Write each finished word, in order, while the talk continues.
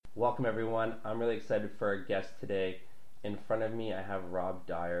Welcome, everyone. I'm really excited for our guest today. In front of me, I have Rob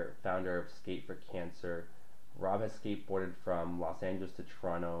Dyer, founder of Skate for Cancer. Rob has skateboarded from Los Angeles to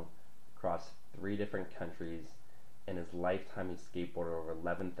Toronto across three different countries. In his lifetime, he's skateboarded over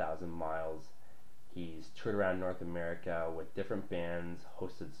 11,000 miles. He's toured around North America with different bands,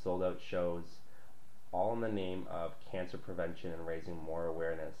 hosted sold out shows, all in the name of cancer prevention and raising more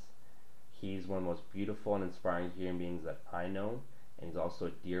awareness. He's one of the most beautiful and inspiring human beings that I know, and he's also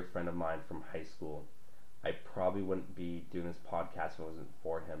a dear friend of mine from high school. I probably wouldn't be doing this podcast if it wasn't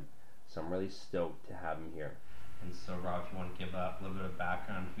for him, so I'm really stoked to have him here. And so, Rob, if you want to give a little bit of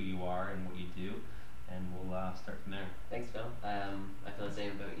background on who you are and what you do, and we'll start from there. Thanks, Phil. I feel the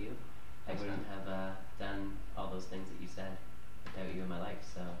same about you. I wouldn't have done all those things that you said without you in my life,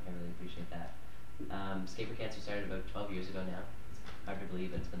 so I really appreciate that. Skate for Cancer started about 12 years ago now. It's hard to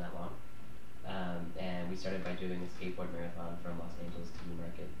believe it's been that long. And we started by doing a skateboard marathon from Los Angeles to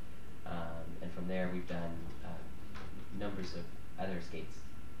Newmarket. And from there we've done numbers of other skates.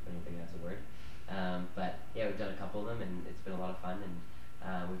 I don't think that's a word. But yeah, we've done a couple of them, and it's been a lot of fun.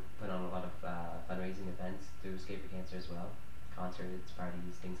 And we've put on a lot of fundraising events through Skate for Cancer as well. Concerts,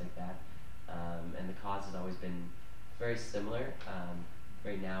 parties, things like that. And the cause has always been very similar.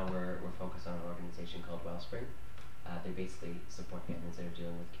 Right now we're focused on an organization called Wellspring. They basically support families that are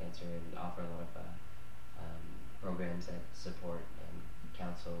dealing with cancer and offer a lot of programs that support and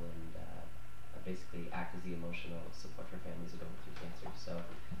counsel and basically act as the emotional support for families that are going through cancer. So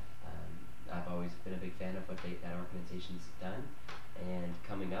I've always been a big fan of what that organization's done. And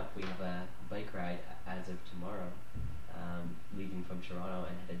coming up, we have a bike ride as of tomorrow, leaving from Toronto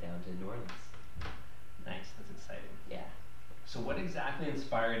and headed down to New Orleans. Nice, that's exciting. Yeah. So what exactly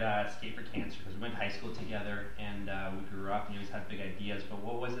inspired Skate for Cancer? Because we went to high school together and we grew up and you always had big ideas, but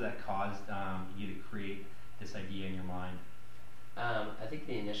what was it that caused you to create this idea in your mind? I think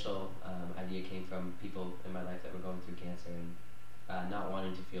the initial idea came from people in my life that were going through cancer and not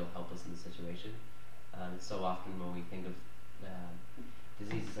wanting to feel helpless in the situation. So often when we think of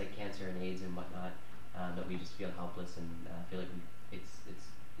diseases like cancer and AIDS and whatnot, that we just feel helpless and feel like it's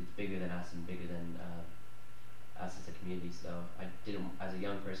bigger than us and bigger than us as a community. So I didn't, as a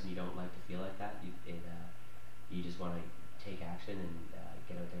young person, you don't like to feel like that. You just want to take action and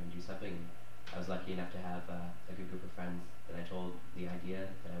get out there and do something. And I was lucky enough to have a good group of friends that I told the idea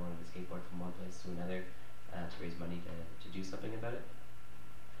that I wanted to skateboard from one place to another to raise money to do something about it.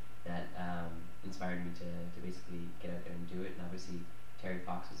 That inspired me to basically get out there and do it. And obviously Terry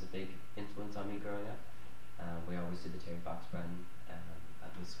Fox was a big influence on me growing up. We always did the Terry Fox run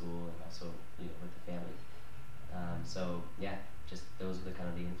with school and also with the family. So yeah, just those were the kind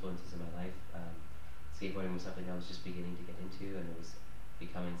of the influences in my life. Skateboarding was something I was just beginning to get into, and it was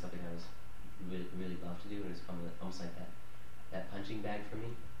becoming something I was really loved to do. And it was almost like that punching bag for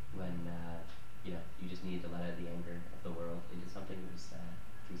me when you just needed to let out the anger of the world into something. It was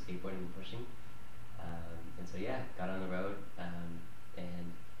through skateboarding and pushing. And so yeah, got on the road, and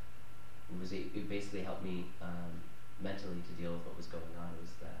it basically helped me mentally to deal with what was going on.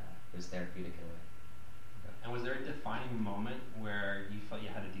 It was therapeutic in a way. And was there a defining moment where you felt you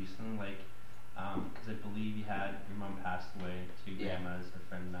had to do something like, because I believe your mom passed away, two grandmas, her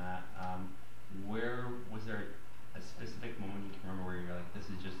friend Matt. Where was there a specific moment you can remember where you're like, this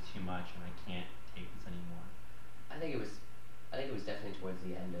is just too much and I can't take this anymore? I think it was definitely towards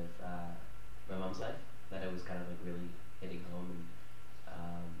the end of my mom's life that it was kind of like really hitting home.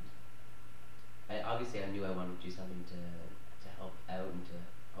 And obviously I knew I wanted to do something to help out and to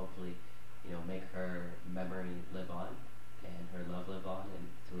hopefully make her memory live on and her love live on and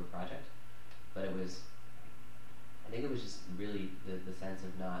through a project. But I think it was just really the sense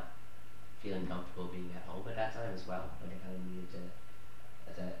of not feeling comfortable being at home at that time as well. Like I kind of needed to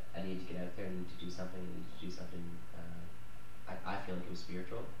get out there, I needed to do something, I feel like it was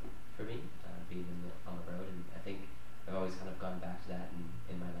spiritual for me, being on the road, and I think I've always kind of gone back to that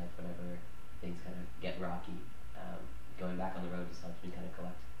in my life whenever things kind of get rocky. Going back on the road just helps me kind of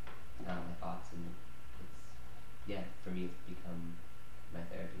collect my thoughts, and for me it's become my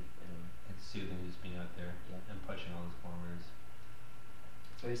therapy. It's soothing just being out there and pushing all those kilometers.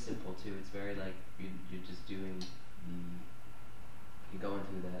 It's very simple too. It's very like you're just doing you're going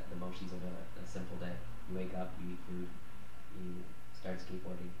through the motions of a simple day. You wake up, you eat food, you start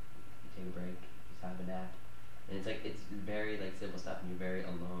skateboarding, you take a break, you have a nap, and it's very like simple stuff, and you're very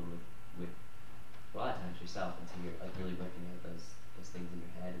alone with a lot of times yourself, and so you're like really working out those things in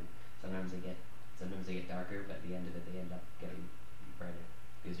your head. And sometimes they get darker, but at the end of it, they end up getting brighter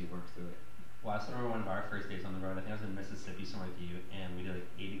because you work through it. Well, I still remember one of our first days on the road. I think I was in Mississippi somewhere with you, and we did like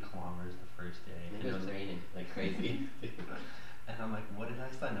 80 kilometers the first day. And it was raining like crazy. And I'm like, what did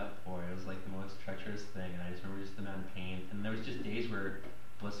I sign up for? It was like the most treacherous thing, and I just remember just the amount of pain. And there was just days where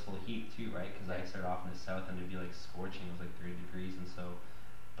blissful heat too, right? Because I started off in the south and it'd be like scorching. It was like 30 degrees, and so.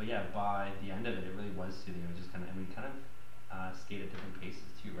 But yeah, by the end of it, it really was soothing. It was just kind of, and we kind of skate at different paces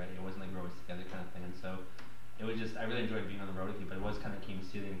too, right? It wasn't like we're always together kind of thing, and so it was just, I really enjoyed being on the road with you, but it was kind of came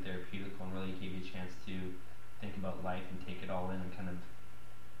soothing and therapeutical, and really gave you a chance to think about life and take it all in and kind of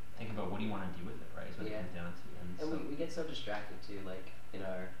think about what do you want to do with it, right? Is what it comes down to. And so we get so distracted too, like in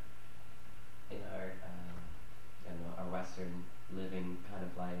our I don't know, our Western living kind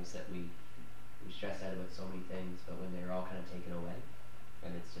of lives, that we stress out about so many things, but when they're all kind of taken away,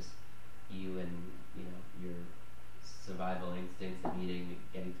 and it's just you and your survival instincts and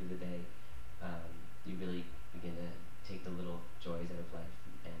getting through the day, you really begin to take the little joys out of life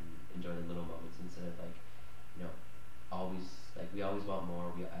and enjoy the little moments instead of like, always, like, we always want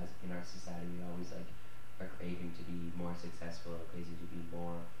more. We, as in our society, we always like are craving to be more successful, or crazy to be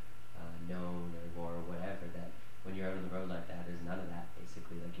more known or more whatever. That when you're out on the road like that, there's none of that.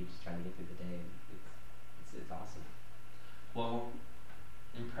 Basically, like, you're just trying to get through the day, and it's awesome. Well,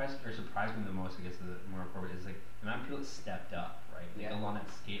 impressed or surprised me the most, I guess, is more appropriate, is like the amount of people that stepped up, right? Like along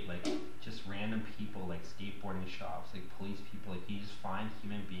that skate, like just random people, like skateboarding shops, like police people, like you just find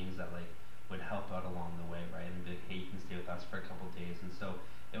human beings that like would help out along the way, right? And be like, hey, you can stay with us for a couple of days. And so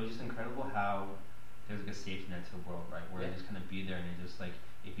it was just incredible how there's like a safety net to the world, right? Where you just kind of be there, and you're just like,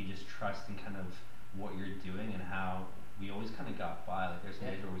 if you just trust in kind of what you're doing, and how we always kind of got by. Like there's some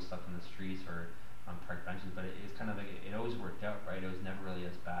days where we slept on the streets or on park benches, but it's kind of like it always worked out, right? It was never really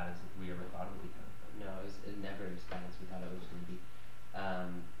as bad as we ever thought it would be. Kind of thing. No, it never as bad as we thought it was going to be.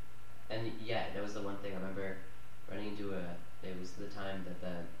 And yeah, that was the one thing I remember running into it was the time that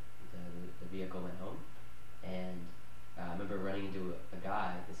the vehicle went home, and I remember running into a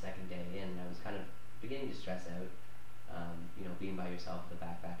guy the second day in, and I was kind of beginning to stress out, being by yourself with a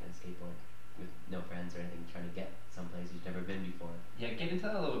backpack and a skateboard with no friends or anything, trying to get someplace you've never been before. Yeah, get into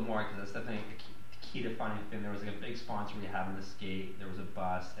that a little bit more, because that's definitely a key to finding thing. There was like a big sponsor we had on the skate, there was a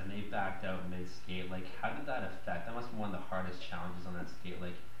bus, and they backed out mid-skate. Like, how did that affect? That must have been one of the hardest challenges on that skate.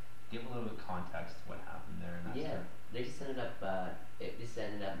 Like, give a little bit of context to what happened there. And they just ended up, it just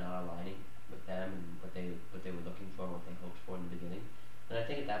ended up not aligning with them and what they were looking for, what they hoped for in the beginning. And I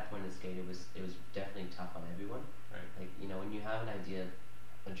think at that point in the skate, it was definitely tough on everyone. Right. Like, when you have an idea,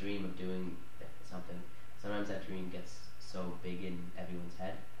 a dream of doing something, sometimes that dream gets so big in everyone's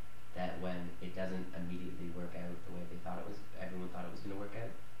head that when it doesn't immediately work out the way everyone thought it was going to work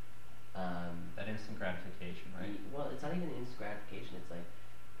out. That instant gratification, right? Well, it's not even instant gratification. It's like,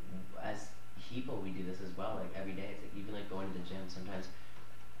 as people, we do this as well. Like every day, it's like even like going to the gym. Sometimes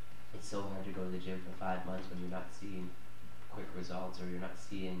it's so hard to go to the gym for 5 months when you're not seeing quick results, or you're not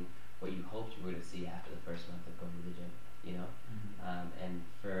seeing what you hoped you were going to see after the first month of going to the gym. And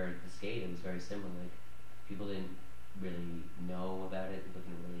for the skate, it was very similar. Like, people didn't really know about it. People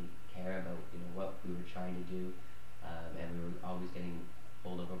didn't really care about what we were trying to do, and we were always getting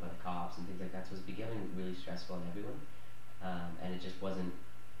pulled over by the cops and things like that. So it was becoming really stressful on everyone, and it just wasn't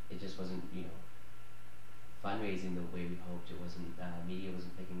fundraising the way we hoped. It wasn't media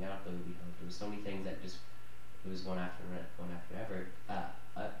wasn't picking it up the way we hoped. There was so many things that just, it was one after another, one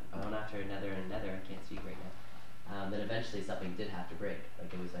after another and another. I can't speak right now. Then eventually something did have to break.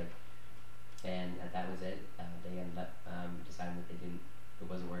 Like, it was like, and that was it. They ended up deciding that it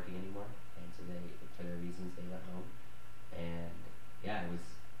wasn't working anymore, and so they, for their reasons, they went home. And yeah,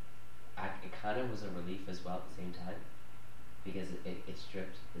 it kind of was a relief as well at the same time, because it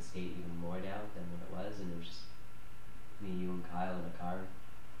stripped the skate even more down than what it was, and it was just me, you, and Kyle in a car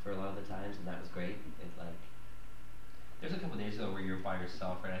for a lot of the times, and that was great. It's like, there's a couple of days though where you're by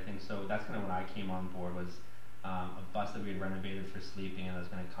yourself, right? I think so. That's kind of when I came on board, was a bus that we had renovated for sleeping, and that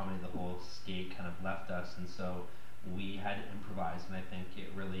was going to accommodate the whole skate, kind of left us, and so we had to improvise. And I think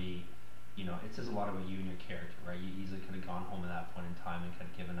it really, it says a lot about you and your character, right? You easily could have gone home at that point in time and kind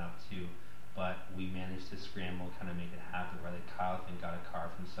of given up too, but we managed to scramble, kind of make it happen. Right? Like, Kyle, I think, got a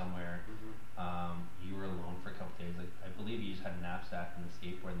car from somewhere. You were alone for a couple days. Like, I believe you just had a knapsack and the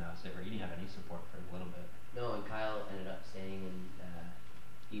skateboard, and that was it. Right? You didn't have any support for a little bit. No, and Kyle ended up staying, and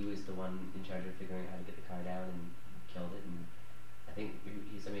he was the one in charge of figuring out how to get the car down, and killed it. And I think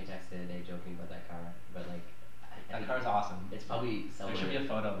he sent me a text the other day joking about that car, but like, that car's awesome. It's probably there should be a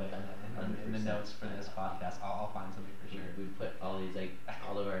photo of it in the notes for this podcast. I'll find something for sure. We put all these, like,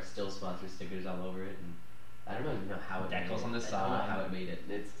 all of our still sponsor stickers all over it, and I don't even know how it decals on the side. I don't know how it made it.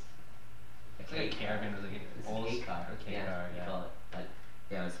 It's like a caravan. It was like an old car. You call it. But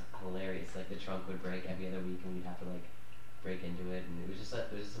yeah, it was hilarious. Like, the trunk would break every other week, and we'd have to like break into it, and it was just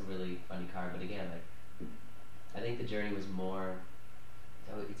a really funny car. But again, like, I think the journey was more.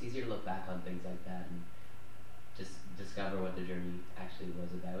 So it's easier to look back on things like that and just discover what the journey actually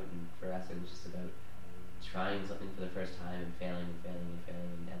was about. And for us, it was just about trying something for the first time and failing and failing and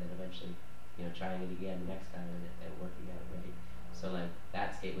failing, and then eventually, trying it again the next time and working out, right? So like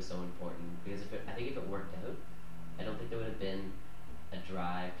that skate was so important because I think if it worked out, I don't think there would have been a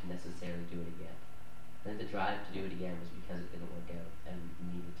drive to necessarily do it again. I think the drive to do it again was because it didn't work out and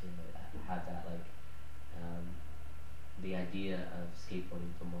we needed to have that the idea of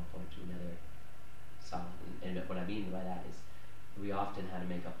skateboarding from one point to another solid. And what I mean by that is we often had to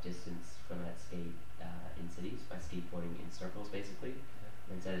make up distance from that skate in cities by skateboarding in circles, basically,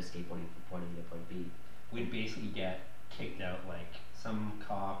 instead of skateboarding from point A to point B. We'd basically get kicked out, like some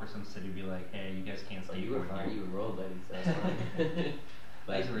cop or some city would be like, "Hey, you guys can't skateboard." You were fine. You were rollerblading, so that's fine.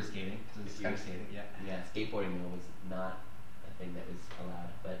 But we were skating. Because it's kind of skating, yeah. Yeah, skateboarding though was not a thing that was allowed,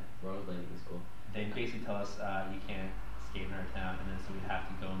 but rollerblading was cool. They'd basically tell us you can't skate in our town, and then so we'd have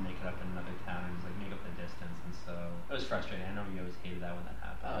to go and make it up in another town and just like make up the distance, and so it was frustrating. I know you always hated that when that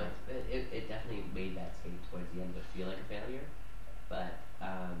happened. Oh, it definitely made that skate towards the end of it feel like a failure, but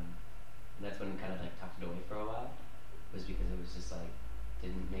that's when we kind of like tucked it away for a while, was because it was just like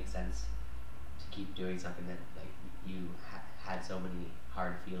didn't make sense to keep doing something that like you had so many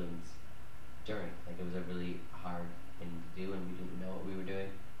hard feelings during. Like it was a really hard thing to do, and we didn't know what we were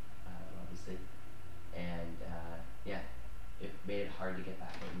doing, obviously, and yeah, it made it hard to get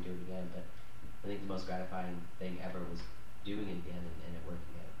back out and do it again. But I think the most gratifying thing ever was doing it again and it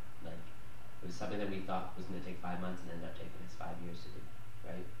working out. Like it was something that we thought was going to take 5 months and ended up taking us 5 years to do,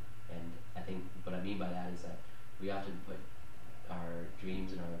 right? And I think what I mean by that is that we often put our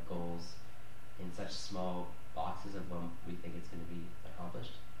dreams and our goals in such small boxes of when we think it's going to be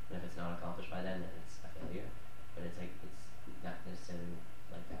accomplished, and if it's not accomplished by then it's a failure. But it's like it's not necessarily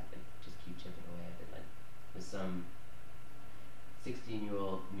like that. Like just keep chipping away at it. Like there's some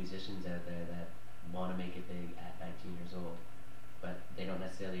 16-year-old musicians out there that want to make it big at 19 years old, but they don't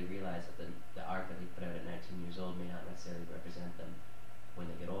necessarily realize that the art that they put out at 19 years old may not necessarily represent them when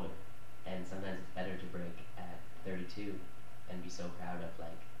they get older. And sometimes it's better to break at 32 and be so proud of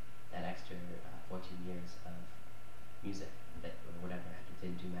like that extra 14 years of music that or whatever. I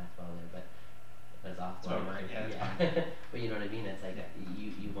didn't do math well there, but that's off. Right. Yeah. But you know what I mean? It's like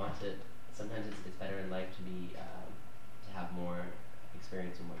you want to. Sometimes it's better in life to be to have more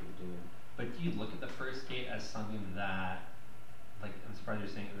experience in what you're doing. But do you look at the first skate as something that, like, I'm surprised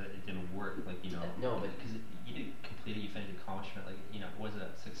you're saying that it didn't work, like, no, but because you didn't complete it, you finished accomplishment, like, was it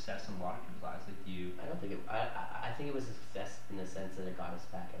a success in a lot of people's lives? Like, do you? I don't think it. I think it was a success in the sense that it got us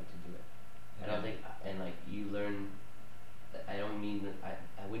back out to do it. I don't think, and like you learn. I don't mean that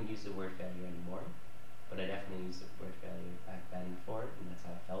I wouldn't use the word failure anymore, but I definitely used the word failure back then for it, and that's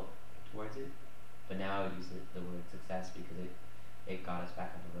how I felt towards it. But now I use the word success because it got us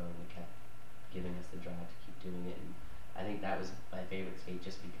back on the road and it kept giving us the drive to keep doing it. And I think that was my favorite skate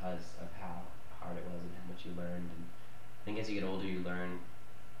just because of how hard it was and how much you learned. And I think as you get older, you learn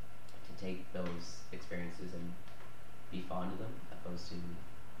to take those experiences and be fond of them, opposed to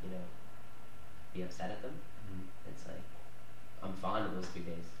be upset at them. Mm-hmm. It's like I'm fond of those 3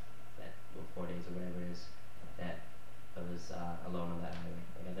 days, 4 days or whatever it is, that I was alone on that highway.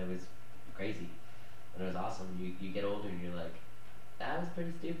 Like that was crazy, and it was awesome. You get older and you're like, that was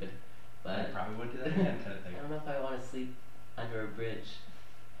pretty stupid, but you probably wouldn't do that again, kind of thing. I don't know if I want to sleep under a bridge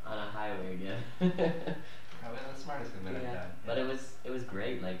on a highway again. Probably not the smartest thing that I've done. But it was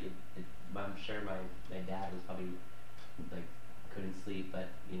great. Like I'm sure my dad was probably like couldn't sleep, but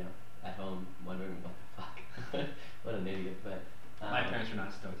at home wondering what the fuck, what an idiot. But my parents were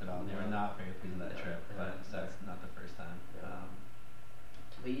not stoked at all. They were not very pleased with that trip, but that's not the first time.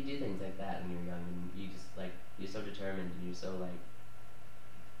 But you do things like that when you're young, and you just like you're so determined, and you're so like,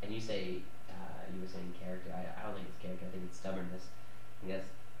 and you say you were saying character. I don't think it's character. I think it's stubbornness. I guess,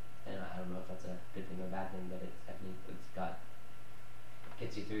 and I don't know if that's a good thing or a bad thing, but it's definitely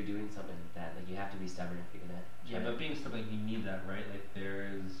gets you through doing something like that. Like you have to be stubborn if you're gonna. Yeah, but being stubborn, you need that, right? Like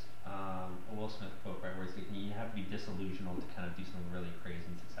there's a Will Smith quote, right, where it's like you have to be disillusional to kind of do something really crazy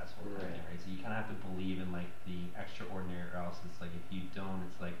and successful, kind of thing, right? So you kind of have to believe in like the extraordinary, or else it's like if you don't,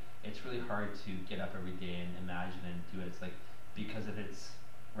 it's like it's really hard to get up every day and imagine and do it. It's like because if it's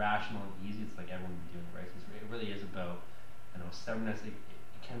rational and easy, it's like everyone would be doing it, right? So it really is about stubbornness. It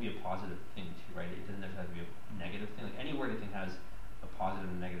can be a positive thing too, right? It doesn't necessarily have to be a negative thing. Like any word I think has a positive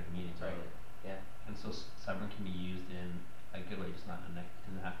and negative meaning, right? Yeah. And so stubborn can be used in a good way, just not in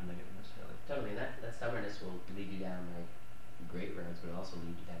doesn't have to be negative necessarily. Totally. That stubbornness will lead you down like great roads, but it'll also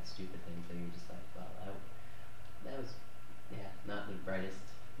lead you down stupid things that you're just like, well, that was not the brightest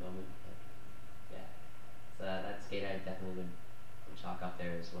moment. But yeah. that skate I definitely would chalk up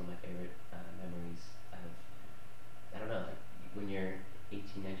there as one of my favorite memories of, I don't know, like when you're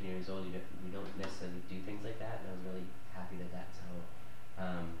 18, 19 years old, you don't necessarily do things like that, and I was really happy that that's how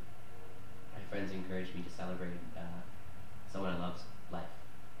my friends encouraged me to celebrate someone I love's life.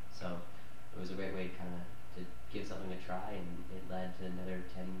 So it was a great way kind of to give something a try, and it led to another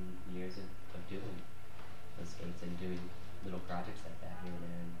 10 years of doing those skates and doing little projects like that here and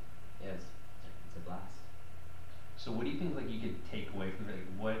there, and yeah, it's a blast. So what do you think like you could take away from it?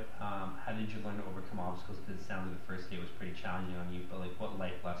 Like what, how did you learn to overcome obstacles? Because it sounds like the first skate was pretty challenging on you, but like what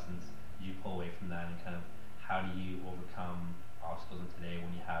life lessons did you pull away from that, and kind of how do you overcome obstacles in today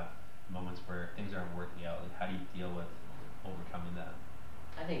when you have moments where things aren't working out? Like how do you deal with overcoming that?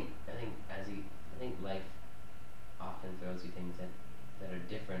 I think life often throws you things that are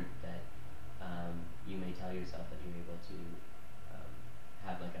different, that you may tell yourself that you're able to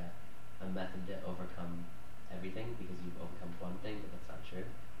have like a method to overcome everything because you've overcome one thing, but that's not true.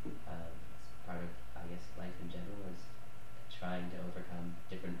 It's part of, I guess, life in general is trying to overcome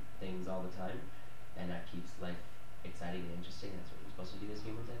different things all the time, and that keeps life exciting and interesting. That's what we're supposed to do as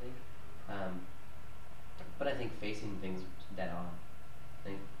humans, I think. But I think facing things dead on,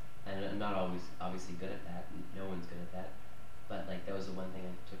 and I'm not always obviously good at that. No one's good at that. But like that was the one thing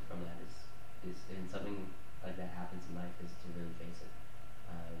I took from that is when something like that happens in life is to really face it.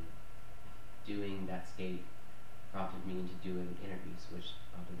 Doing that skate prompted me into doing interviews, which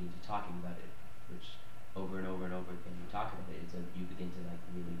prompted me into talking about it, which over and over and over again you talk about it, so you begin to like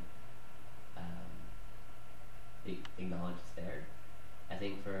really acknowledge it's there. I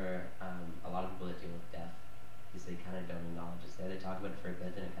think for a lot of people that deal with death, is they kind of don't acknowledge it's there. They talk about it for a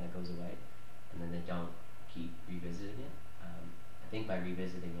bit, then it kind of goes away, and then they don't keep revisiting it. I think by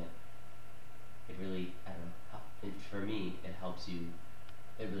revisiting it, it really, I don't know, for me, it helps you,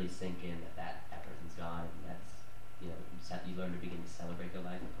 it really sink in that person's gone, and that's, you learn to begin to celebrate their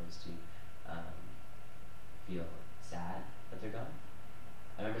life opposed to feel sad that they're gone.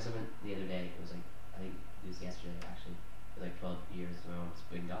 I remember someone the other day, it was like, I think it was yesterday actually, it was like 12 years my mom's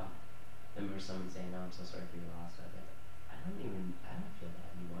been gone. I remember someone saying, "Oh, I'm so sorry for your loss." And I was like, I don't feel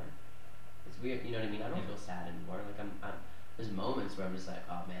that anymore. It's weird, you know what I mean? I don't feel sad anymore. Like there's moments where I'm just like,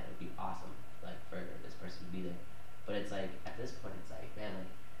 oh man, it would be awesome, like for this person to be there. But it's like, at this point, it's like, man,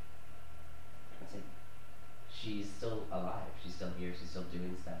 like, it's like, she's still alive, she's still here, she's still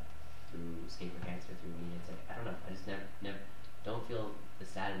doing stuff through Skate for Cancer, through me. It's like, I don't know, I just never don't feel the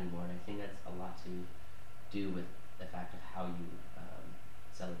sad anymore, and I think that's a lot to do with the fact of how you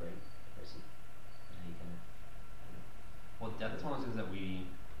celebrate a person, and how you kind of, I don't know. Well, death is one of those things that we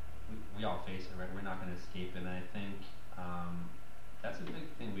all face it, right? We're not going to escape it, and I think that's a big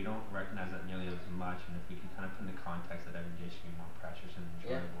thing. We don't recognize that nearly as much, and if we can kind of put in the context that every day should be more precious and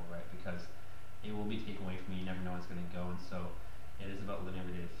enjoyable, right? Because it will be taken away from you. You never know when it's going to go, and so it is about living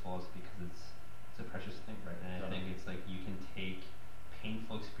every day to the fullest because it's a precious thing, right? And I think it's like you can take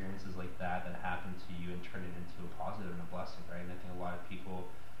painful experiences like that happen to you and turn it into a positive and a blessing, right? And I think a lot of people,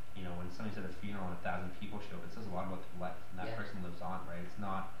 when somebody's at a funeral and 1,000 people show up, it says a lot about their life, and that person lives on, right? It's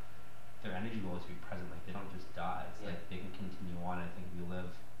not, their energy will always be present, like they don't just die. It's like they can continue on. I think if you live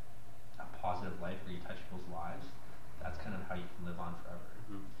a positive life where you touch people's lives, that's kind of how you can live on forever.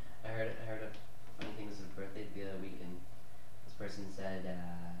 Mm-hmm. I heard a funny thing. This was his birthday the other week, and this person said,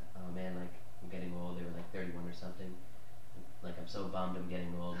 "Oh man, like I'm getting old." They were like 31 or something. Like, I'm so bummed I'm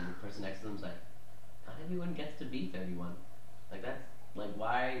getting old. And the person next to them's like, "Not everyone gets to be 31. Like that's like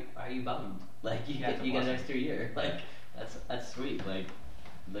why are you bummed? Like you get an extra year. Like that's sweet. Like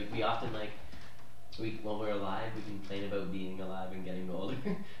we often when we're alive we complain about being alive and getting older,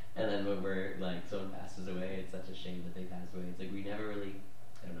 and then when we're like someone passes away, it's such a shame that they pass away. It's like we never really,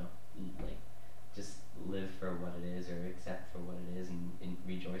 I don't know, like just live for what it is or accept for what it is and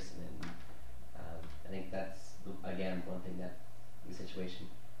rejoice in it. And, I think that's again one thing that the situation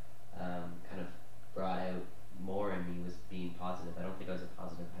kind of brought out more in me was being positive. I don't think I was a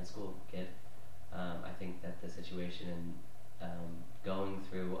positive high school kid. I think that the situation and going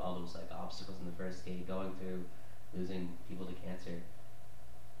through all those like obstacles in the first skate, going through losing people to cancer,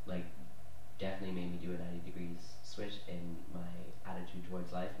 like definitely made me do a 90 degrees switch in my attitude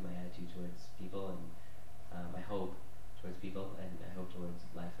towards life and my attitude towards people, and I hope towards people, and I hope towards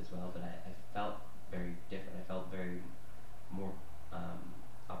life as well. But I felt very different. I felt very more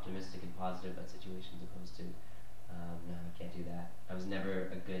optimistic and positive about situations opposed to no, I can't do that. I was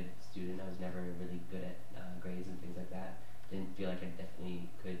never a good student. I was never really good at grades and things like that. Didn't feel like I definitely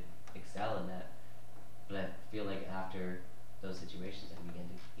could excel in that. But I feel like after those situations, I began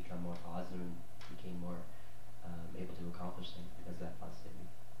to become more positive and became more able to accomplish things because of that positivity.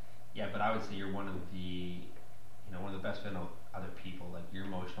 Yeah, but I would say you're one of the one of the best way to know other people, like your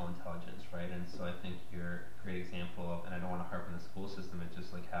emotional intelligence, right? And so I think you're a great example of, and I don't want to harp on the school system, it's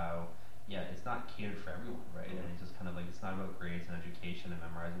just like how, yeah, it's not catered for everyone, right? And it's just kind of like, it's not about grades and education and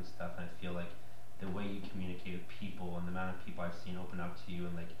memorizing stuff, and I feel like the way you communicate with people and the amount of people I've seen open up to you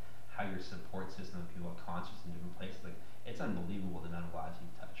and like how your support system of people at concerts in different places, like it's unbelievable the amount of lives you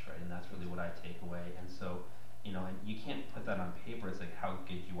touch, right? And that's really what I take away. And so, and you can't put that on paper. It's like how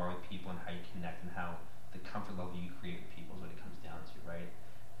good you are with people and how you connect and how the comfort level you create with people is what it comes down to, right?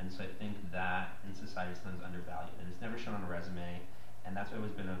 And so I think that in society sometimes undervalued and it's never shown on a resume. And that's why I've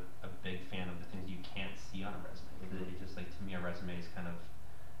always been a big fan of the things you can't see on a resume. Because it's just like, to me, a resume is kind of,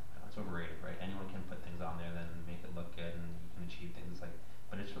 it's overrated, right? Anyone can put things on there then make it look good and you can achieve things like,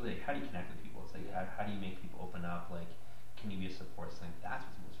 but it's really like, how do you connect with people? It's like, how do you make people open up? Like, can you be a support system? That's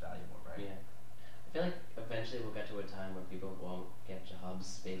what's most valuable, right? Yeah. I feel like eventually we'll get to a time where people won't get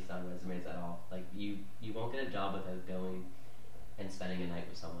jobs based on resumes at all. Like you won't get a job without going and spending a night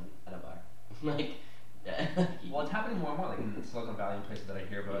with someone at a bar. Like, well, it's happening more and more. Like in Silicon Valley and places that I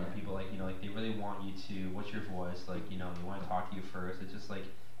hear about, people like like they really want you to. What's your voice? Like they want to talk to you first. It's just like,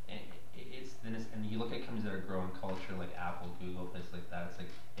 and you look at companies that are growing culture like Apple, Google, places like that. It's like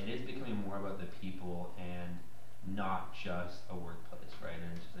it is becoming more about the people and not just a workplace, right?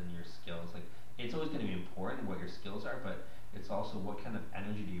 And it's just in your skills. Like it's always going to be important what your skills are, but it's also what kind of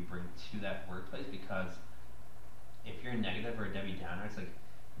energy do you bring to that workplace? Because if you're negative or a Debbie Downer, it's like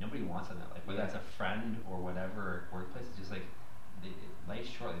nobody wants that in their life. Whether that's a friend or whatever, workplace, it's just like life's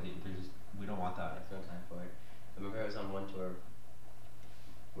short. We don't want that. There's no time for it. I remember I was on one tour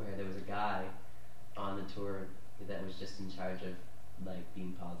where there was a guy on the tour that was just in charge of like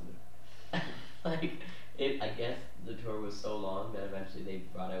being positive. I guess the tour was so long that eventually they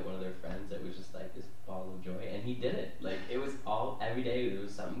brought out one of their friends that was just like this ball of joy, and he did it. Like it was all every day there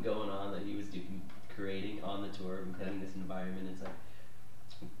was something going on that he was doing, creating on the tour and creating this environment. It's like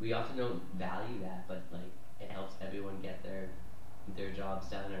we often don't value that, but like it helps everyone get their jobs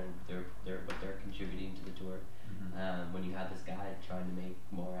done or what they're contributing to the tour. When you have this guy trying to make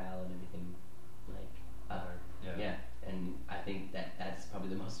morale and everything like and I think that's probably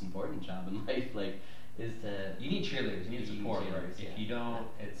the most important job in life, like is to you need cheerleaders, you need support, right? If you don't,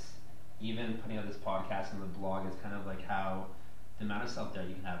 it's even putting out this podcast and the blog is kind of like how the amount of self-doubt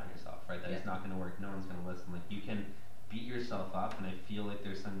you can have in yourself, right? That it's not going to work, no one's going to listen. Like you can beat yourself up, and I feel like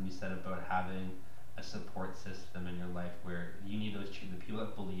there's something to be said about having a support system in your life where you need the people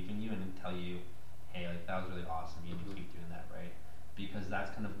that believe in you and tell you, hey, like that was really awesome, you need to keep doing that, right? Because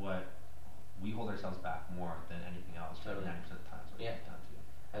that's kind of what we hold ourselves back more than anything else. Totally. 90% of the time. Down to.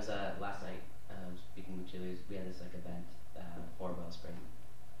 I was last night speaking with cheerleaders. We had this like event for Wellspring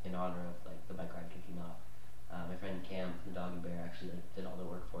in honor of like the bike ride kicking off. My friend Cam from the Dog and Bear actually like did all the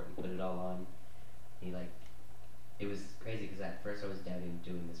work for it. He put it all on. It was crazy because at first I was doubting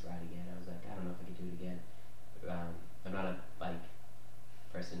doing this ride again. I was like, I don't know if I could do it again. I'm not a bike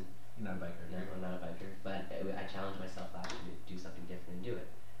person. You're not a biker. No, I'm not a biker. But I challenged myself last year to do something different and do it.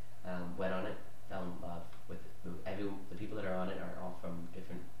 Went on it, fell in love with the people that are on it are all from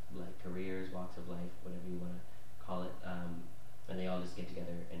different like careers, walks of life, whatever you want to call it, and they all just get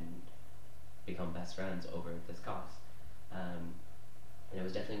together and become best friends over this cause. And it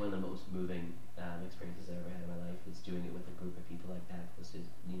was definitely one of the most moving experiences I ever had in my life, is doing it with a group of people like that versus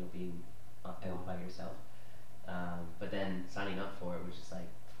being out by yourself. But then signing up for it was just like,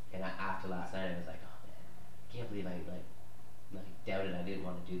 and after last night I was like, oh man, I can't believe I like doubted I didn't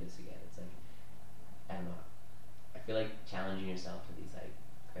want to do this again. It's like, I don't know, I feel like challenging yourself to these like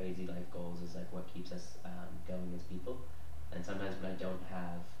crazy life goals is like what keeps us going as people. And sometimes when I don't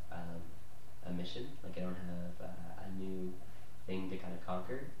have a mission, like I don't have a new thing to kind of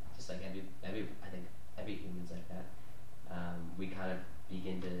conquer, just like I think every human's like that, we kind of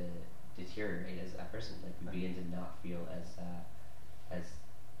begin to deteriorate as a person. Like we begin to not feel as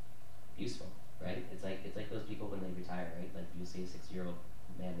useful, right? It's like those people when they retire, right? Like you see a 60-year-old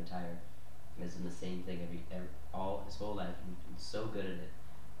man retire, and is in the same thing all his whole life, and he's so good at it.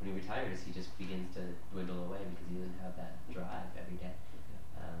 When he retires, he just begins to dwindle away because he doesn't have that drive every day.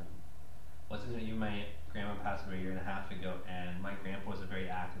 What's interesting, my grandma passed away a year and a half ago, and my grandpa was a very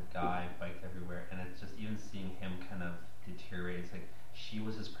active guy, biked everywhere, and it's just even seeing him kind of deteriorate. It's like she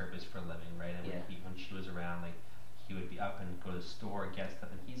was his purpose for living, right? And when she was around, like he would be up and go to the store, get stuff,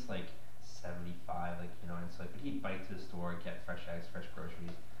 and he's like 75, like and it's like, but he'd bike to the store, get fresh eggs, fresh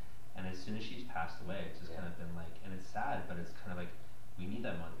groceries, and as soon as she's passed away, it's just kind of been like, and it's sad, but it's kind of like we need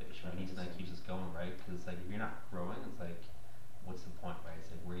that motivation. We need something that keeps us going, right? Because like if you're not growing, it's like, what's the point, right? It's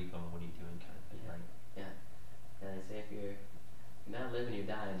like, where are you going? What are you doing, kind of thing, right? Yeah. And they say if you're not living, you're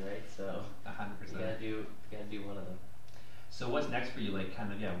dying, right? So 100%. You gotta do one of them. So what's next for you? Like,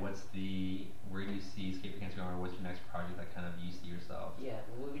 kind of, yeah. Where do you see Skate for Cancer going, or what's your next project that kind of you see yourself? Yeah,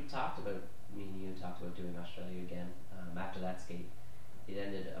 well, me and you talked about doing Australia again. After that skate, it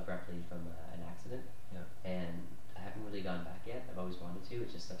ended abruptly from an accident. Yeah. And I haven't really gone back yet. I've always wanted to.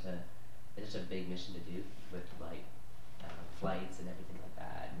 It's just it's a big mission to do with like flights and everything like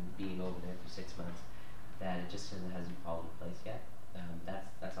that, and being over there for 6 months. That it just hasn't fallen into place yet.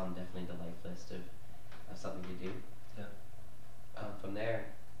 That's on definitely the life list of something to do. Yeah. From there,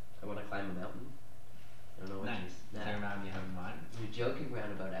 I want to climb a mountain. I don't know what. Nice. Is there a mountain you have in mind? We were joking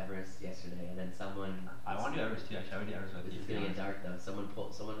around about Everest yesterday, and then someone. I want to do Everest too. Actually, I would do Everest with you. This is gonna get dark though. Someone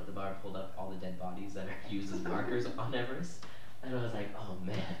at the bar pulled up all the dead bodies that are used as markers on Everest, and I was like, oh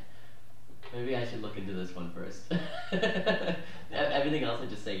man, maybe I should look into this one first. Everything else I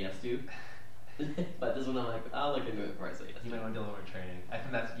just say yes to. But this one I'm like, I'll look into it before I say yes. You might want to do a little more training. I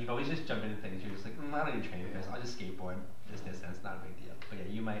think you've always just jumped into things. You're just like, I don't need training for this. I'll just skateboard this distance. Not a big deal. But yeah,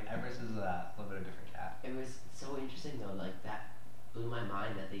 you might. Everest is a little bit of a different cat. It was so interesting though. Like that blew my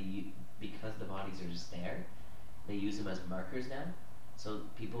mind that because the bodies are just there, they use them as markers now. So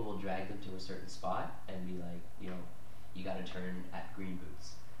people will drag them to a certain spot and be like, you got to turn at green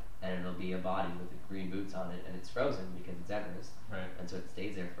boots. And it'll be a body with the green boots on it, and it's frozen because it's Everest. Right. And so it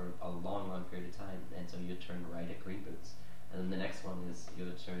stays there for a long, long period of time. And so you'll turn right at green boots. And then the next one is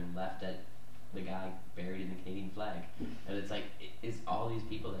you'll turn left at the guy buried in the Canadian flag. And it's like, it's all these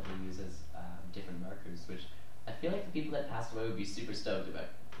people that we use as different markers, which I feel like the people that passed away would be super stoked about.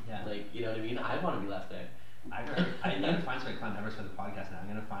 Yeah. Like, you know what I mean? I want to be left there. I need to find somebody to climb Everest for the podcast now. I'm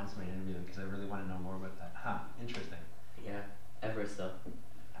going to find somebody to interview them because I really want to know more about that. Interesting. Yeah. Everest, though.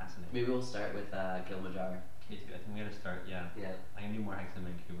 Fascinating. Maybe we'll start with Kilimanjaro. Me too. I think we got to start, yeah. Yeah. I'm going to do more hikes in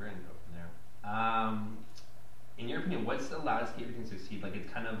Vancouver and go from there. In your opinion, what's allowed skateboarding to succeed? Like,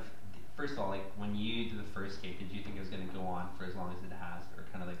 it's kind of, first of all, like, when you did the first skate, did you think it was going to go on for as long as it has? Or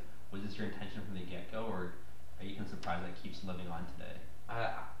kind of like, was this your intention from the get-go? Or are you kind of surprised that it keeps living on today?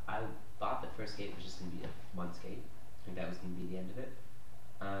 I thought the first skate was just going to be one skate. I think that was going to be the end of it.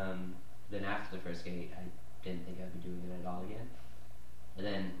 Then after the first skate, I didn't think I'd be doing it at all again. And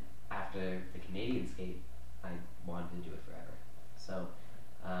then after the Canadian skate, I wanted to do it forever. So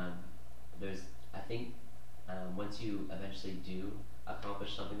I think once you eventually do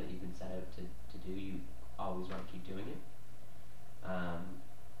accomplish something that you've been set out to do, you always want to keep doing it.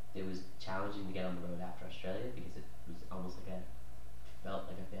 It was challenging to get on the road after Australia because it was almost felt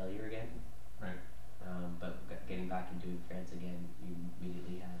like a failure again. Right. But getting back and doing France again, you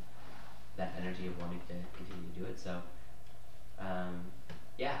immediately have that energy of wanting to continue to do it. So,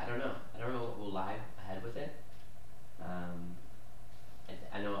 yeah, I don't know. I don't know what will lie ahead with it.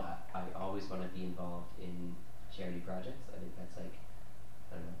 I know I always want to be involved in charity projects. I think that's like,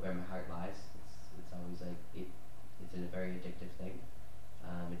 I don't know, where my heart lies. It's always like, it's a very addictive thing.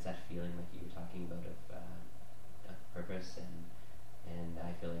 It's that feeling like you were talking about of purpose, and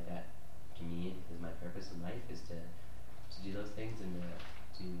I feel like that to me is my purpose in life, is to do those things and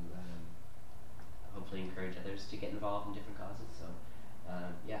to hopefully encourage others to get involved in different causes. So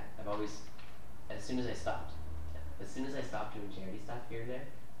yeah, I've always, as soon as I stopped doing charity stuff here and there,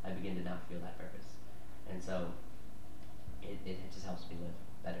 I begin to not feel that purpose, and so it just helps me live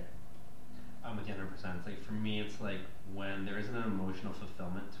better. I'm with you 100%. It's like, for me, it's like when there isn't an emotional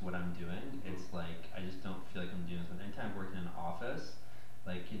fulfillment to what I'm doing, it's like I just don't feel like I'm doing this. Anytime I'm working in an office,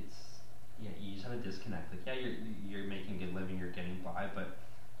 like you just have a disconnect. Like, yeah, you're making a good living, you're getting by, but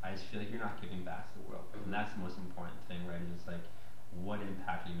I just feel like you're not giving back to the world. And that's the most important thing, right? It's like, what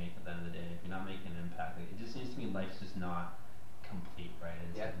impact do you make at the end of the day? If you're not making an impact, like, it just seems to me life's just not complete, right?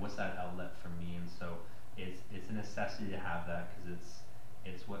 It's like, what's that outlet for me? And so it's a necessity to have that, because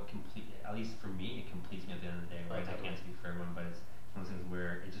it's what at least for me, it completes me at the end of the day, right? I can't speak for everyone, but it's one of those things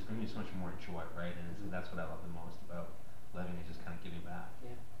where it just brings me so much more joy, right? And that's what I love the most about living, is just kind of giving back.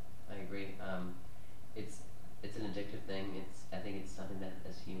 Yeah, I agree. It's an addictive thing. I think it's something that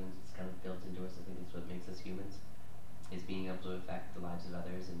as humans, it's kind of built into us. I think it's what makes us humans, is being able to affect the lives of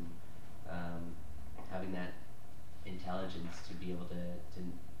others, and having that intelligence to be able to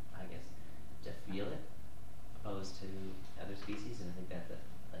I guess, to feel it, opposed to other species. And I think that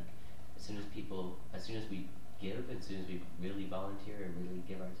like as soon as we give, as soon as we really volunteer and really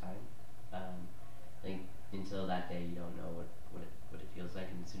give our time, I think until that day you don't know what it feels like,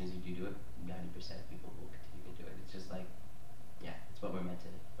 and as soon as you do it, 90% of people will continue to do it. It's just like, yeah, it's what we're meant to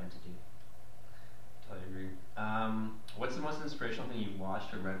do. Totally agree. What's the most inspirational thing you've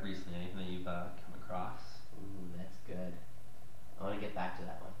watched or read recently? Anything that you've come across? Ooh, that's good. I want to get back to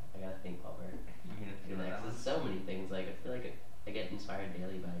that one. I gotta think while we're doing that. There's so many things. Like, I feel like I get inspired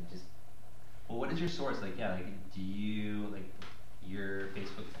daily by just Well, what is your source? Like, yeah, like, do you, like, your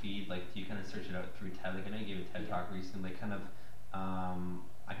Facebook feed, like, do you kind of search it out through TED? Like, I know you gave a TED talk recently, like, kind of,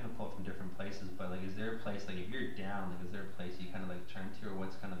 I kind of pull it from different places, but, like, is there a place, like, if you're down, like, is there a place you kind of, like, turn to, or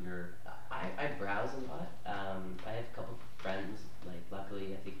what's kind of your... I browse a lot. I have a couple friends, like,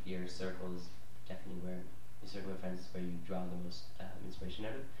 luckily, I think your circle is definitely where, your circle of friends is where you draw the most inspiration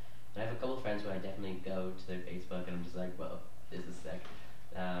out of. And I have a couple of friends where I definitely go to their Facebook and I'm just like, whoa, this is sick.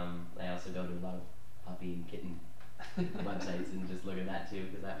 I also go to a lot of puppy and kitten websites and just look at that too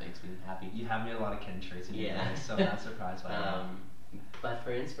because that makes me happy. You have made a lot of kitten traits in your life, so I'm not surprised by that. But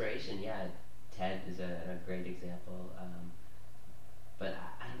for inspiration, yeah, TED is a great example. But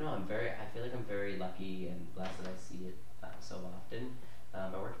I don't know. I feel like I'm very lucky and blessed that I see it so often. I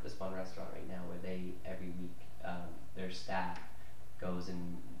work at this one restaurant right now where they every week their staff goes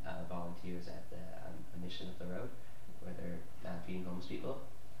and volunteers at the a mission up the road where they're feeding homeless people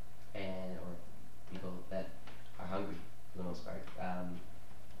or people that are hungry for the most part.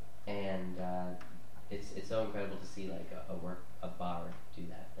 It's so incredible to see like a bar do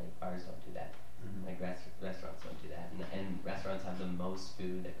that. Like bars don't do that. Mm-hmm. Like restaurants don't do that. And restaurants have the most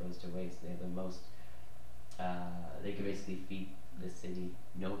food that goes to waste. They have the most. They could basically feed the city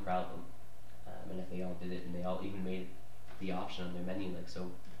no problem. And if they all did it, and they all even made the option on their menu, like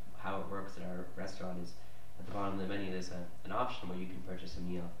so, how it works at our restaurant is at the bottom of the menu there's an option where you can purchase a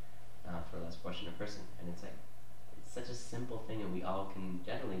meal for less portion per person, and it's like it's such a simple thing, and we all can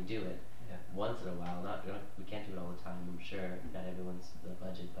generally do it once in a while. We can't do it all the time. I'm sure not everyone's the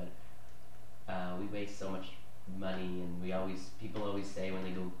budget, but we waste so much money, and people always say when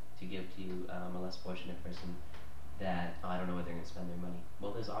they go to give to you a less fortunate person that I don't know where they're going to spend their money.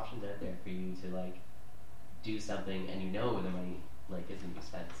 Well, there's options out there for you to like do something, and you know where the money like isn't being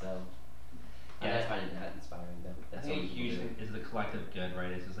spent. So I find that inspiring. I think a huge thing is the collective good,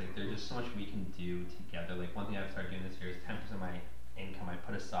 right? It's just like there's just so much we can do together. Like one thing I've started doing this year is 10% of my income I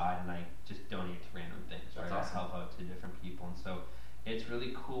put aside and I just donate to random things, right? That's awesome. I help out to different people, and so it's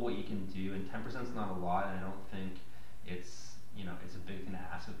really cool what you can do. And 10% is not a lot, and I don't think it's it's a big thing to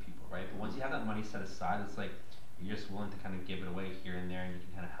ask of people, right? But once you have that money set aside, it's like you're just willing to kind of give it away here and there, and you can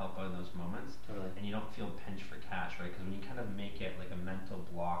kind of help out in those moments. Totally. And you don't feel pinched for cash, right? Because when you kind of make it like a mental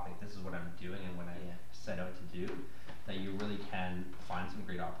block, like this is what I'm doing and what I set out to do, that you really can find some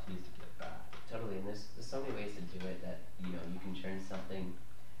great opportunities to give back. Totally, and there's so many ways to do it that you can turn something.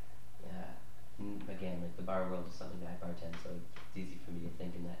 Again, like the bar world is something that I bartend, so it's easy for me to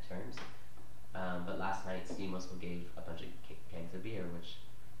think in that terms. But last night, Steam Whistle gave a bunch of kegs of beer, which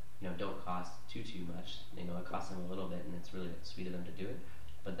don't cost too much. It costs them a little bit, and it's really sweet of them to do it.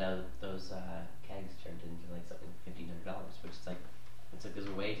 But those kegs turned into like something $1,500, which is like there's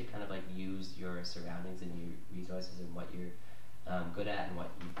a way to kind of like use your surroundings and your resources and what you're good at and what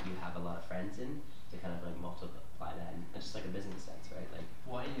you have a lot of friends in to kind of like multiply that, and it's just like a business sense, right? Like,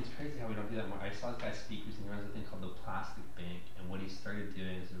 well, it's crazy how we don't do that more. I saw this guy speak recently. He runs a thing called the Plastic Bank, and what he started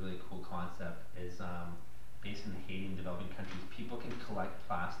doing is a really cool concept. Is based in Haiti and developing countries, people can collect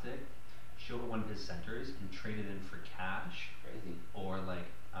plastic, show it at one of his centers, and trade it in for cash. Crazy. Or like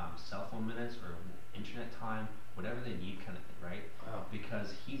cell phone minutes or internet time, whatever they need, kind of thing, right? Wow.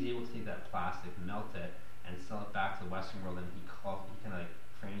 Because he's able to take that plastic, melt it, and sell it back to the Western world, and he kind of like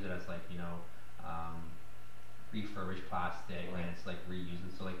frames it as like refurbished plastic, right. And it's like reused.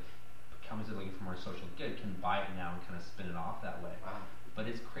 And so like companies that are looking for more social good can buy it now and kind of spin it off that way. Wow.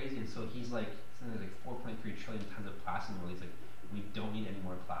 But it's crazy, and so he's like something like 4.3 trillion tons of plastic in the world. He's like, we don't need any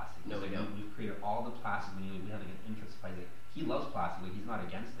more plastic. No, we don't. We've created all the plastic we need. We have like an infinite supply. Like, he loves plastic. Like, he's not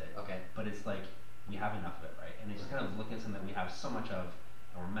against it. Okay. But it's like we have enough of it, right? And it's just kind of looking at something that we have so much of,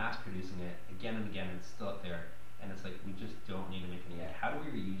 and we're mass producing it again and again, and it's still up there. And it's like we just don't need to make it. Like, how do we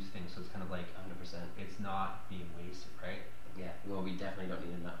reuse things? So it's kind of like 100%. It's not being wasted, right? Yeah. Well, we definitely don't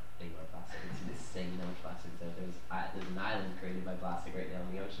need any more plastic. It's insane how much plastic is out there. There's an island created by plastic right now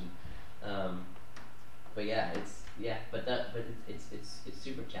in the ocean. But yeah, it's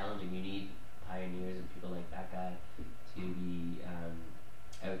super challenging. You need pioneers and people like that guy to be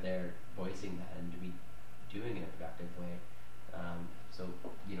out there voicing that and to be doing it in a productive way. So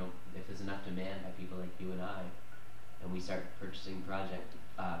if there's enough demand by people like you and I, and we start purchasing products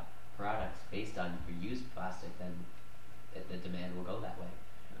based on reused plastic, then the demand will go that way.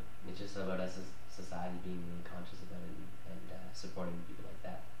 Yeah. It's just about us as society being really conscious about it and supporting people like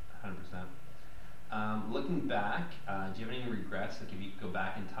that. 100%. Looking back, do you have any regrets? Like if you could go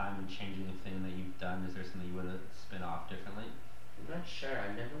back in time and change anything that you've done, is there something you would have spin off differently? I'm not sure. I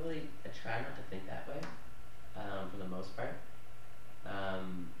try not to think that way, for the most part. I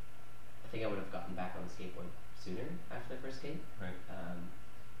think I would have gotten back on the skateboard sooner after the first skate. Right.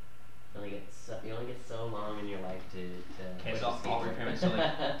 You only get so long in your life to Okay, push so a I'll skateboard. rephrase it. So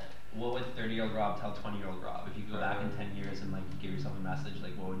like, what would 30-year-old Rob tell 20-year-old Rob? If you go back in 10 years and like you give yourself a message,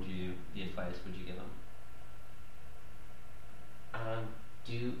 like what would you, the advice would you give him?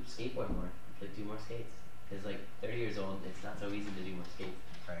 Do skateboard more. Like do more skates. Because like 30 years old, it's not so easy to do more skates.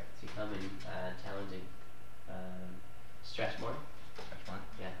 Right. It's becoming challenging. Stretch more. Stretch more.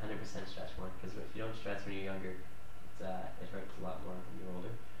 Yeah, 100% stretch more. Because if you don't stretch when you're younger, it hurts a lot more when you're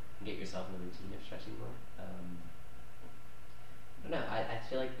older. And get yourself in the routine of stretching more. I don't know. I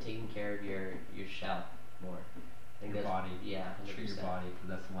feel like taking care of your shell more. I think Your body. Yeah, 100%. Treat your body, because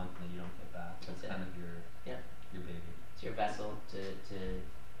that's the one thing you don't get back. That's It's it. kind of your baby. It's your vessel to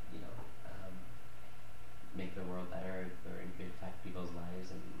make the world better or impact people's lives,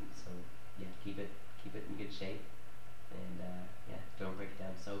 and so keep it in good shape, and don't break it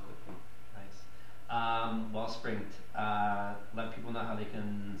down so quickly. Nice. Wellspring, let people know how they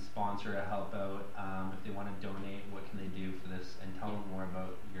can sponsor or help out. If they want to donate, what can they do for this? And tell them more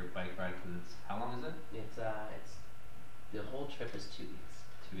about your bike ride, because it's, how long is it? It's the whole trip is 2 weeks.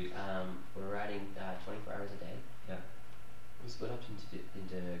 2 weeks. We're riding 24 hours a day. Yeah. We split up into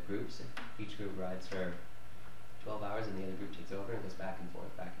groups. Each group rides for 12 hours, and the other group takes over and goes back and forth,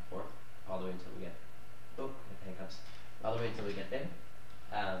 all the way until we get hiccups. All the way until we get there.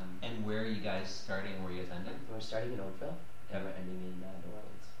 And where are you guys starting? Where are you guys ending? We're starting in Oakville, and we're ending in New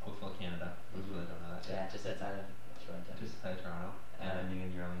Orleans. Oakville, Canada. Those people that don't know that. Yeah, just outside of Toronto. Just outside of Toronto. And ending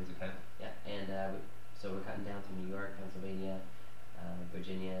in New Orleans, okay? Yeah, and so we're cutting down through New York, Pennsylvania,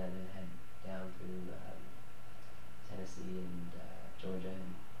 Virginia, and then head down through Tennessee and Georgia,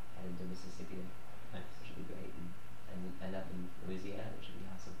 and head into Mississippi. Nice. Which will be great, and end up in Louisiana, which will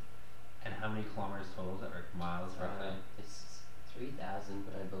be awesome. And how many kilometers total is it, or miles roughly? It's 3,000,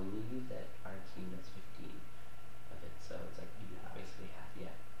 but I believe that our team has 15 of it, so it's like basically half,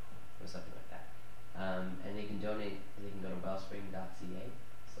 or something like that. And they can donate. They can go to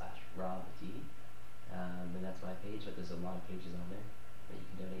wellspring.ca/RobD, and that's my page. But there's a lot of pages on there that you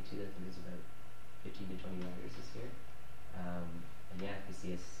can donate to. I think there's about 15 to 20 riders this year. And if you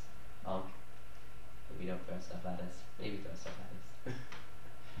see us honk, if you don't throw stuff at us, maybe throw stuff at us.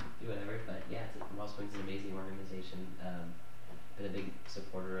 Do whatever, but Wellspring's an amazing organization. Been a big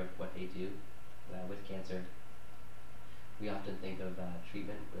supporter of what they do with cancer. We often think of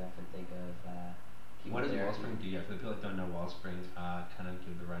treatment. We often think of What does Wellspring do? For the people that don't know Wellspring, kind of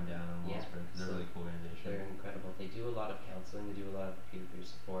give the rundown on Wellspring, because they're a really cool organization. They're incredible. They do a lot of counseling. They do a lot of peer-to-peer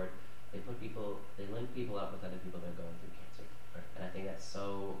support. They link people up with other people that are going through cancer. Right. And I think that's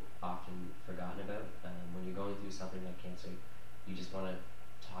so often forgotten about. When you're going through something like cancer, you just want to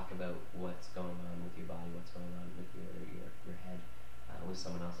talk about what's going on with your body, what's going on with your head, with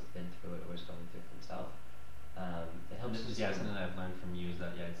someone else that's been through it or is going through it themselves. It helps. And this is something that I've learned from you, is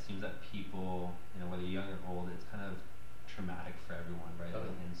that it seems that people, whether you're young or old, it's kind of traumatic for everyone, right? Okay.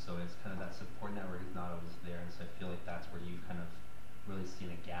 And so it's kind of that support network is not always there, and so I feel like that's where you've kind of really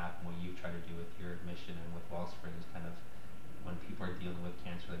seen a gap in what you've tried to do with your mission and with Wellspring, is kind of when people are dealing with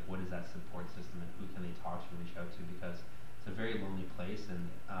cancer, like what is that support system and who can they talk to, reach out to, because it's a very lonely place. And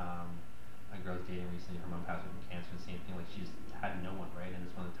my girl's dating recently, her mom passed away from cancer, the same thing, like she's had no one, right? And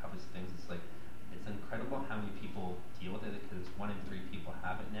it's one of the toughest things. It's like, it's incredible how many people deal with it, because 1 in 3 people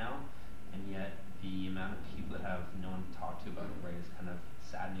have it now, and yet the amount of people that have no one to talk to about it, right, is kind of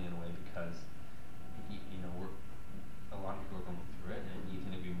saddening in a way, because we're a lot of people are going through it, and you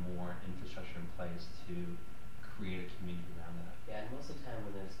think there'd be more infrastructure in place to create a community around that. Yeah, and most of the time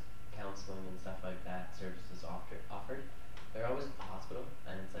when there's counseling and stuff like that, services offered, they're always at the hospital,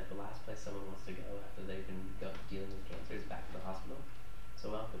 and it's like the last place someone wants to go after they've been dealing with cancer is back to the hospital.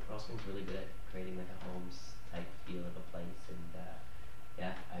 So Wellspring's really good at creating like a homes type feel of a place, and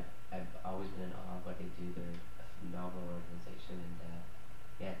I've always been in awe of what they do. They're a phenomenal organization, and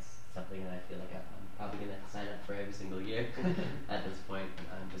it's something that I feel like I'm probably gonna sign up for every single year at this point.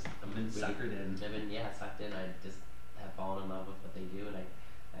 I'm been really suckered in. I've been sucked in. I just have fallen in love with what they do, and I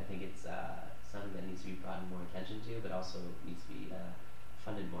think it's something that needs to be brought more attention to, but also needs to be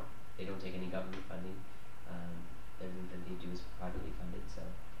funded more. They don't take any government funding. Everything that they do is privately funded, so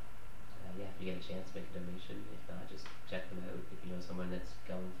if you get a chance, make a donation. If not, just check them out. If you know someone that's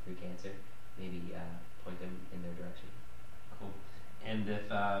going through cancer, maybe point them in their direction. Cool. And if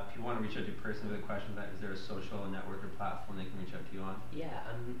people want to reach out to you personally with a question, is there a social network or platform they can reach out to you on? Yeah,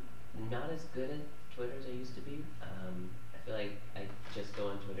 I'm not as good at Twitter as I used to be. I feel like I just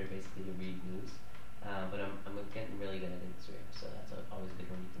go on Twitter basically to read news, but I'm getting really good at Instagram, so that's always a good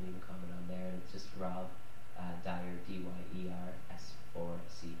one. You can leave a comment on there, and it's just Rob Dyer,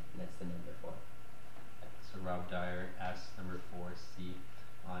 DYERS4C, and that's the number 4. So Rob Dyer, S4C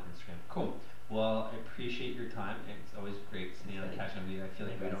on Instagram.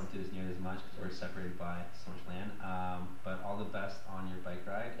 don't do this near as much because we're separated by so much land. But all the best on your bike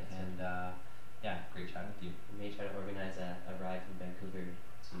ride, and yeah, great chatting with you. We may try to organize a ride from Vancouver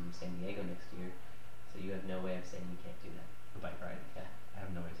to San Diego next year. So you have no way of saying you can't do that. The bike ride. Yeah. I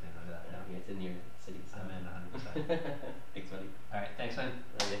have no way of saying no to that. I No. mean, it's in your city. So. I'm in 100%. Thanks, buddy. All right, thanks, man.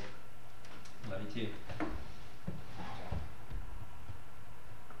 Love you. Love you too.